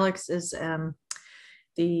Withers. Alex is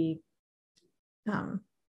the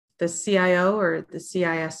CIO or the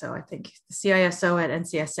CISO, I think, the CISO at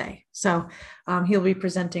NCSA. So he'll be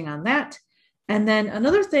presenting on that. And then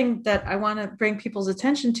another thing that I want to bring people's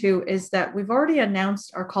attention to is that we've already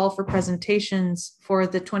announced our call for presentations for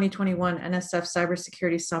the 2021 NSF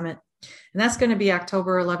Cybersecurity Summit. And that's going to be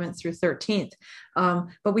October 11th through 13th.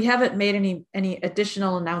 But we haven't made any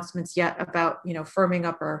additional announcements yet about, firming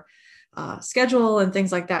up our schedule and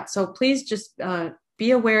things like that. So please just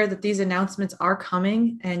be aware that these announcements are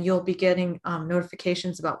coming, and you'll be getting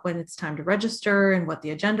notifications about when it's time to register and what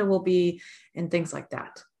the agenda will be and things like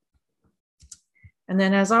that. And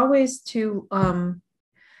then, as always, to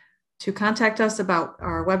contact us about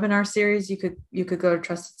our webinar series, you could go to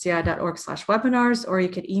trustedci.org/webinars, or you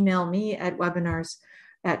could email me at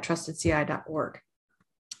webinars@trustedci.org.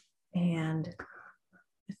 And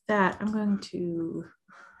with that, I'm going to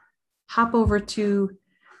hop over to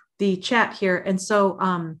the chat here. And so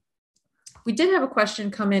we did have a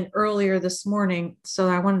question come in earlier this morning, so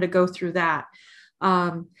I wanted to go through that.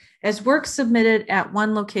 As work submitted at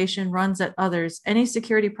one location runs at others, any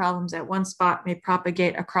security problems at one spot may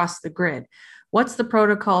propagate across the grid. What's the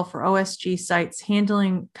protocol for OSG sites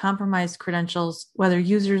handling compromised credentials, whether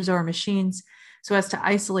users or machines, so as to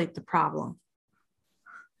isolate the problem?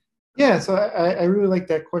 Yeah, so I really like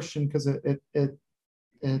that question because it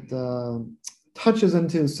touches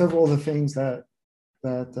into several of the things that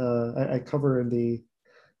I cover in the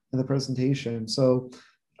presentation. So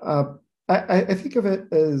I think of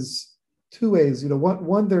it as two ways.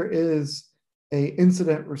 One, there is a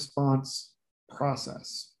incident response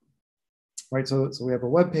process, right? So we have a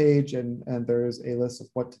web page, and there's a list of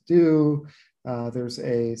what to do. There's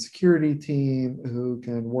a security team who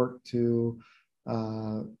can work to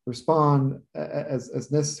respond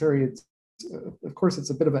as necessary. Of course,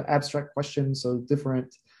 it's a bit of an abstract question, so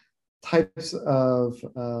different types of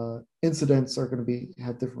incidents are going to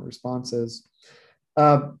have different responses.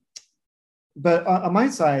 But on my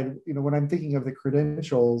side, when I'm thinking of the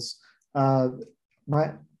credentials, I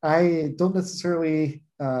don't necessarily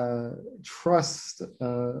trust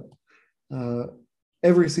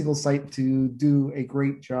every single site to do a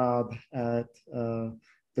great job at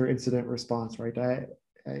their incident response, right?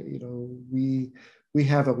 We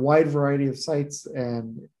have a wide variety of sites,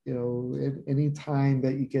 and any time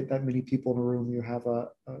that you get that many people in a room, you have a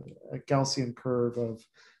Gaussian curve of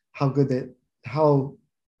how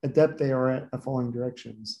adept they are at following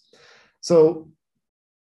directions. So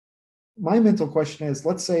my mental question is,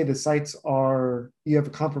 let's say the sites you have a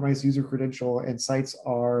compromised user credential, and sites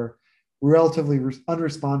are relatively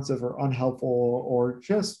unresponsive or unhelpful, or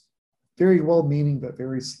just very well-meaning but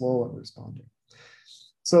very slow at responding.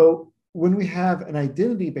 So when we have an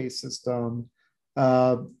identity-based system,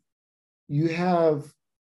 you have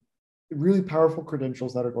really powerful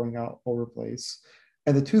credentials that are going out all over the place.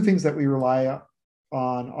 And the two things that we rely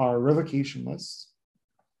on are revocation lists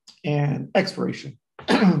and expiration.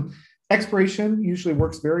 Expiration usually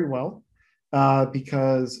works very well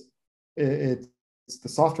because it's the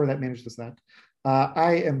software that manages that.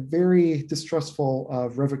 I am very distrustful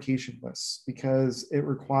of revocation lists because it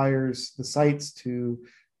requires the sites to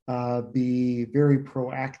be very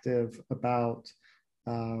proactive about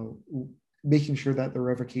uh, making sure that the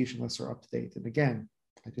revocation lists are up to date. And again,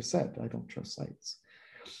 I just said I don't trust sites.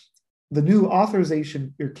 The new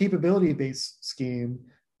authorization or capability based scheme,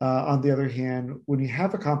 on the other hand, when you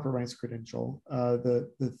have a compromised credential,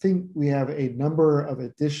 the thing we have a number of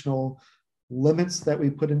additional limits that we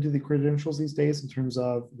put into the credentials these days in terms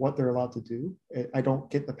of what they're allowed to do. I don't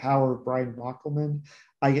get the power of Brian Bockelman.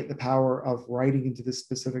 I get the power of writing into this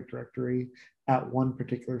specific directory at one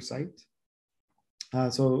particular site.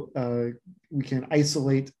 So we can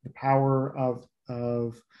isolate the power of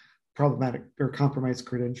problematic or compromised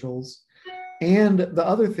credentials. And the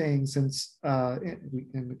other thing, since,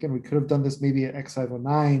 and again, we could have done this maybe at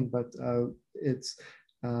X509, but it's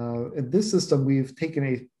in this system, we've taken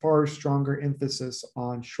a far stronger emphasis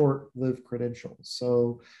on short-lived credentials.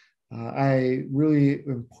 So I really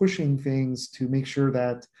am pushing things to make sure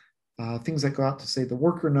that things that go out to, say, the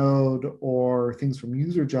worker node or things from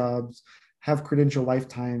user jobs have credential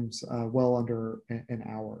lifetimes well under an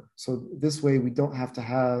hour. So this way, we don't have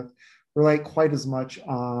to rely quite as much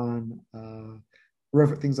on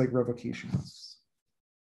things like revocations.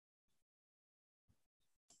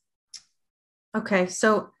 Okay,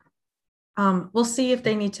 so we'll see if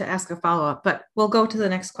they need to ask a follow-up, but we'll go to the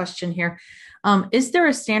next question here. Is there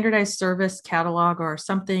a standardized service catalog or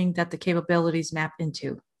something that the capabilities map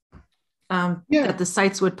into that the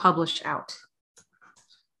sites would publish out?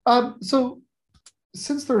 So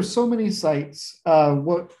since there are so many sites,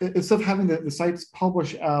 instead of having the sites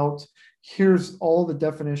publish out, here's all the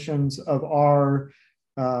definitions of our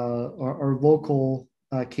local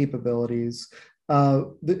capabilities.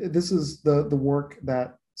 This is the work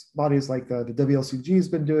that bodies like the WLCG has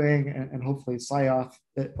been doing, and hopefully SIOF,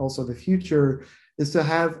 also the future, is to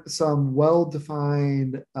have some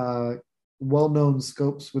well-defined, well-known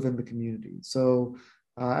scopes within the community. So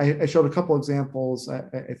I showed a couple examples.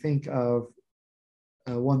 I think of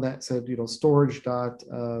one that said,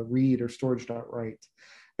 storage.read or storage.write.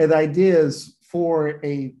 And the idea is for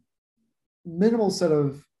a minimal set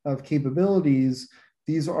of capabilities,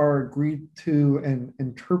 these are agreed to and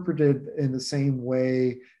interpreted in the same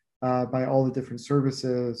way by all the different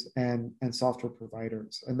services and software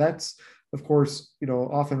providers. And that's, of course,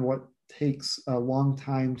 often what takes a long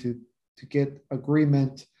time to get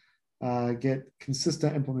agreement, get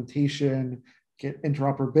consistent implementation, get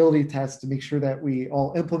interoperability tests to make sure that we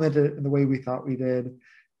all implement it in the way we thought we did,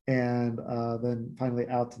 and then finally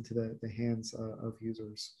out into the hands of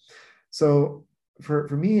users. So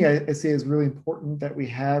for me, I say it's really important that we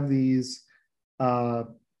have these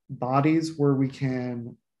bodies where we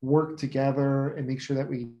can work together and make sure that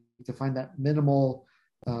we define that minimal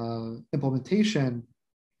implementation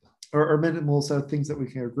or minimal set of things that we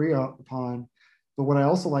can agree upon. But what I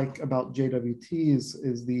also like about JWTs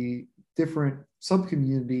is the different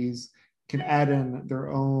subcommunities can add in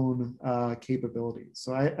their own capabilities.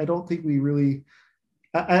 So I don't think we really,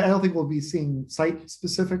 I don't think we'll be seeing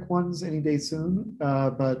site-specific ones any day soon,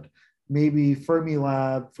 but maybe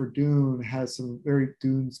Fermilab for Dune has some very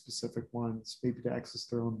Dune-specific ones, maybe to access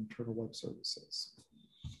their own internal web services.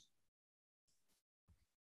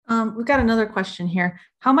 We've got another question here.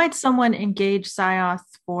 How might someone engage SIOF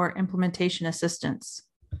for implementation assistance?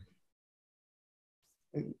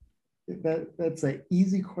 That's an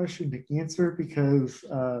easy question to answer because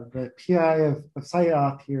the PI of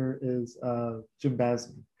SIOF here is Jim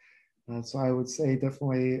Basney. So I would say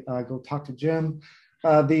definitely go talk to Jim.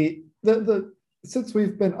 Since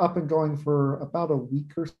we've been up and going for about a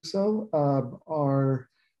week or so, our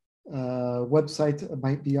website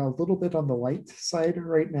might be a little bit on the light side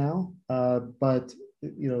right now, but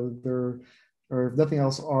there are, if nothing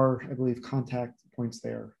else, are, I believe, contact points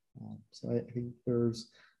there. So I think there's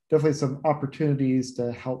definitely some opportunities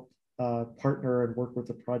to help partner and work with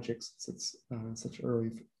the projects since it's such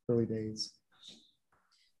early days.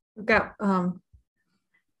 We've got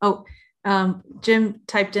Jim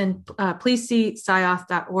typed in, please see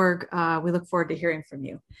SIOF.org. We look forward to hearing from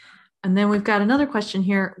you. And then we've got another question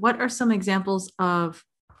here. What are some examples of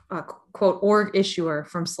quote org issuer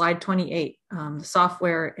from slide 28, the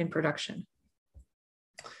software in production?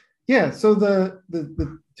 Yeah, so the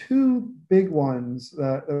two big ones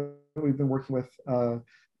that we've been working with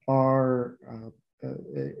are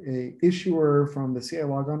a issuer from the CI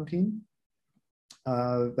logon team.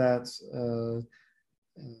 That's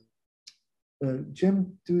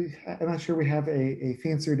Jim. I'm not sure we have a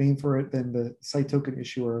fancier name for it than the site token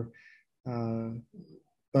issuer.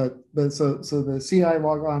 but the CI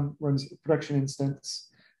logon runs a production instance,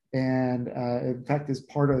 and in fact is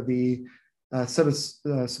part of the set of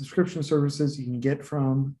subscription services you can get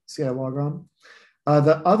from CI logon.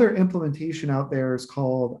 The other implementation out there is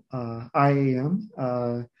called IAM,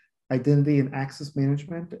 Identity and Access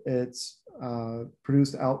Management. It's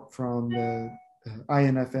produced out from the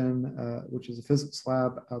INFN, which is a physics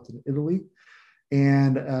lab out in Italy.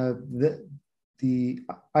 And the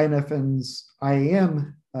INFN's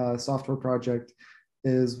IAM software project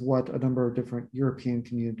is what a number of different European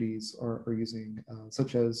communities are using,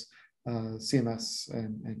 such as CMS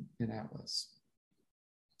and Atlas.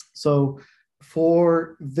 So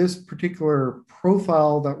for this particular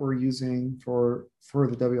profile that we're using for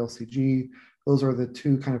the WLCG, those are the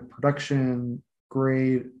two kind of production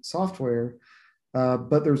grade software.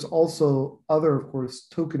 But there's also other, of course,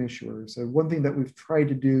 token issuers. And one thing that we've tried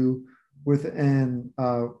to do within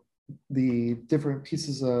the different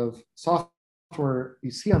pieces of software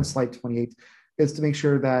you see on slide 28 is to make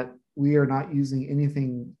sure that we are not using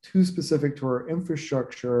anything too specific to our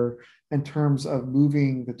infrastructure in terms of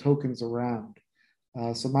moving the tokens around.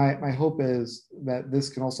 So my hope is that this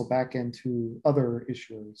can also back into other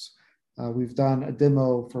issuers. We've done a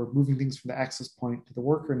demo for moving things from the access point to the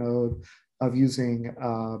worker node of using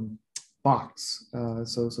Box,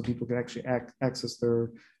 so people can actually access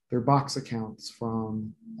their Box accounts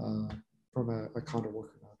from a Conda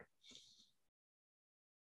worker node.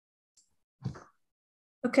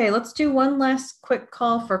 Okay, let's do one last quick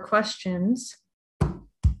call for questions.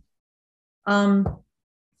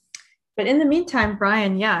 But in the meantime,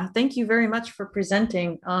 Brian, yeah, thank you very much for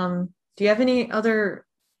presenting. Do you have any other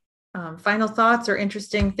final thoughts or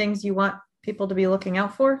interesting things you want people to be looking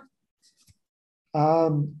out for?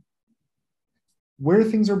 Where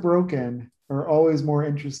things are broken are always more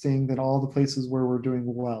interesting than all the places where we're doing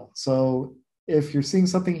well. So if you're seeing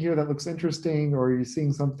something here that looks interesting, or you're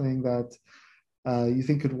seeing something that you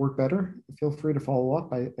think could work better, feel free to follow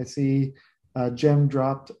up. I see Jem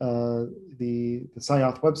dropped the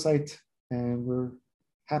SciAuth website, and we're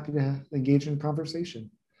happy to engage in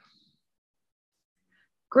conversation.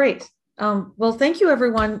 Great. Well, thank you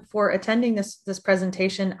everyone for attending this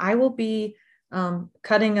presentation. I will be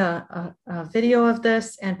cutting a video of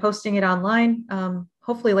this and posting it online,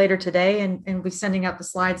 hopefully later today, and be sending out the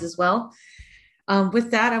slides as well.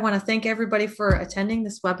 With that, I want to thank everybody for attending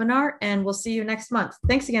this webinar, and we'll see you next month.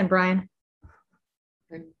 Thanks again, Brian.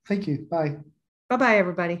 Thank you. Bye. Bye-bye,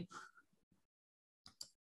 everybody.